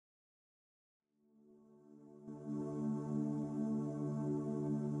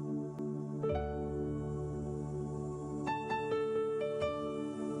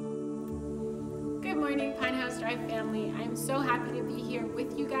morning, Pinehouse Drive family. I'm so happy to be here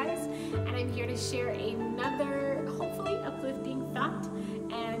with you guys, and I'm here to share another, hopefully uplifting thought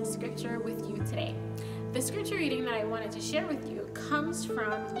and scripture with you today. The scripture reading that I wanted to share with you comes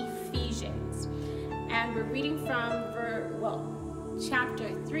from Ephesians, and we're reading from chapter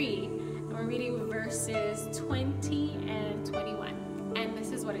 3, and we're reading verses 20 and 21. And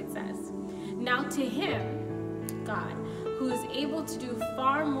this is what it says. Now to him, God, who is able to do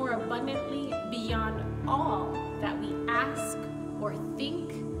far more abundantly beyond all that we ask or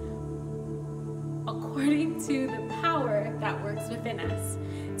think, according to the power that works within us.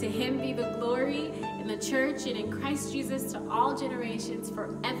 To him be the glory in the church and in Christ Jesus to all generations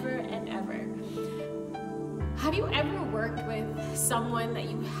forever and ever. Have you ever worked with someone that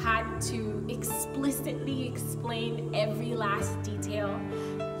you had to explicitly explain every last detail?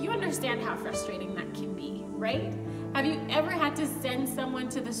 You understand how frustrating that can be, right? Have you ever had to send someone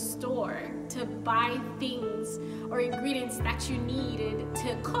to the store to buy things or ingredients that you needed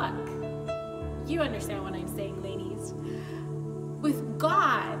to cook? You understand what I'm saying, ladies. With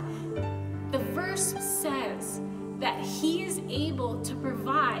God, the verse says that he is able to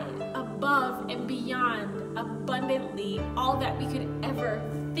provide above and beyond abundantly all that we could ever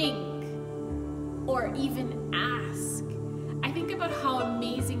think or even ask. I think about how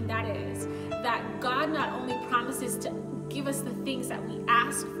amazing that is, that God not only promises to give us the things that we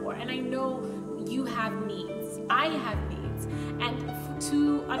ask for, and I know you have needs, I have needs, and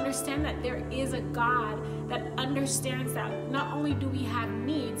to understand that there is a God that understands that not only do we have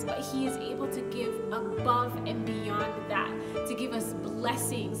needs, but he is able to give above and beyond that, to give us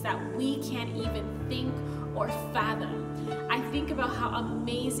blessings that we can't even think or fathom. I think about how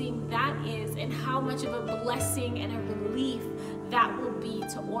amazing that is and how much of a blessing and a relief that will be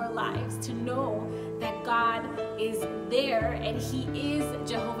to our lives, to know that God is there and he is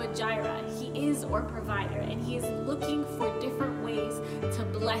Jehovah Jireh. He is our provider, and he is looking for different ways to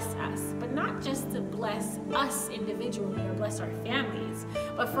bless us, but not just to bless us individually or bless our families,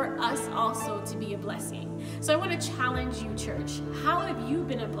 but for us also to be a blessing. So I want to challenge you, church. How have you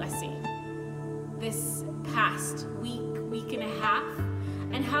been a blessing this past week and a half?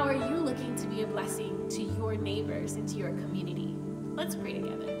 And how are you looking to be a blessing to your neighbors and to your community? Let's pray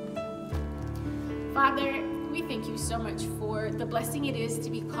together. Father, we thank you so much for the blessing it is to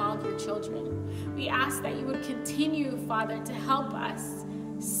be called your children. We ask that you would continue, Father, to help us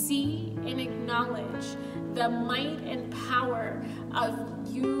see and acknowledge the might and power of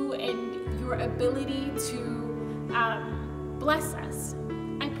you and your ability to bless us.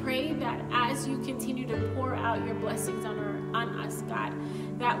 I pray that as you continue to pour out your blessings on us, God,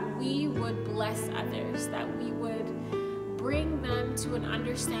 that we would bless others, that we would bring them to an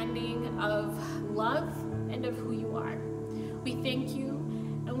understanding of love and of who you are.